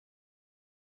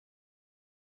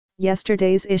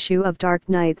Yesterday's issue of Dark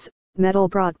Knights, Metal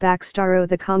brought back Starro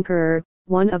the Conqueror,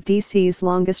 one of DC's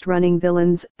longest-running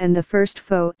villains and the first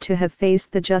foe to have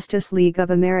faced the Justice League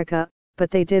of America, but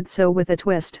they did so with a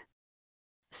twist.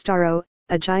 Starro,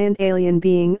 a giant alien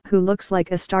being who looks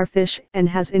like a starfish and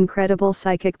has incredible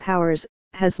psychic powers,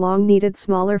 has long needed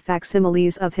smaller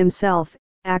facsimiles of himself,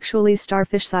 actually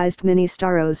starfish-sized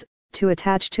mini-Starros, to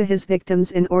attach to his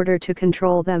victims in order to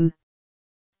control them.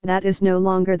 That is no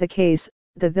longer the case.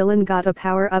 The villain got a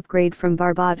power upgrade from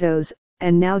Barbatos,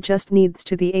 and now just needs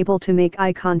to be able to make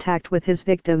eye contact with his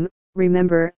victim.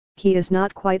 Remember, he is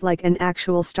not quite like an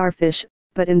actual starfish,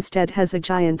 but instead has a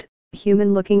giant,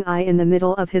 human-looking eye in the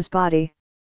middle of his body.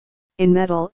 In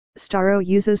Metal, Starro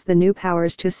uses the new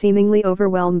powers to seemingly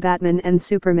overwhelm Batman and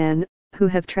Superman, who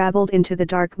have traveled into the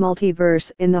Dark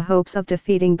Multiverse in the hopes of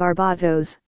defeating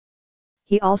Barbatos.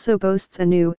 He also boasts a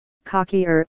new,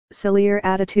 cockier, sillier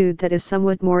attitude that is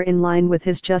somewhat more in line with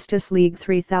his Justice League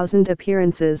 3000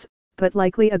 appearances, but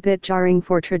likely a bit jarring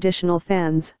for traditional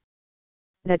fans.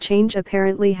 That change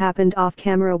apparently happened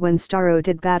off-camera when Starro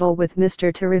did battle with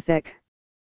Mr. Terrific.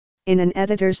 In an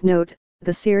editor's note,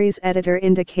 the series editor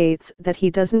indicates that he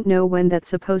doesn't know when that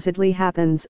supposedly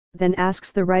happens, then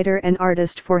asks the writer and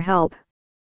artist for help.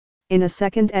 In a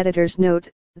second editor's note,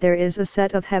 there is a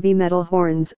set of heavy metal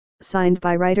horns, signed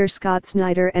by writer Scott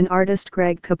Snyder and artist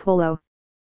Greg Capullo.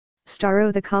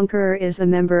 Starro the Conqueror is a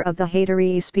member of the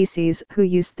Haterii species who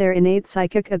used their innate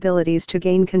psychic abilities to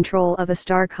gain control of a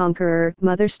star conqueror,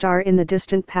 Mother Star, in the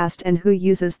distant past, and who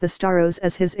uses the Starros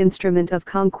as his instrument of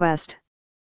conquest.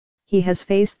 He has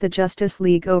faced the Justice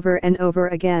League over and over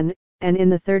again, and in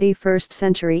the 31st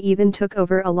century even took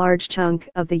over a large chunk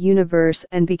of the universe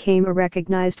and became a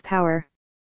recognized power.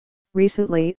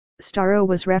 Recently, Starro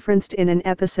was referenced in an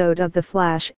episode of The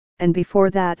Flash, and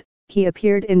before that, he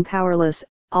appeared in Powerless,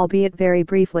 albeit very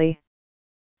briefly.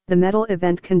 The Metal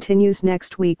event continues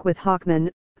next week with Hawkman,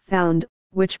 Found,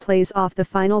 which plays off the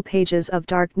final pages of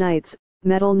Dark Knights,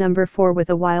 Metal number 4,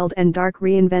 with a wild and dark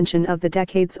reinvention of the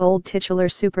decades-old titular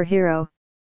superhero.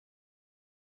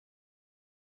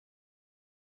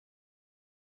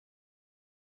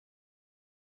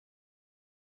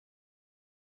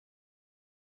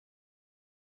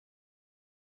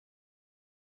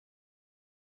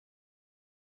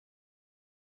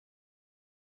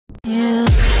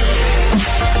 Yeah.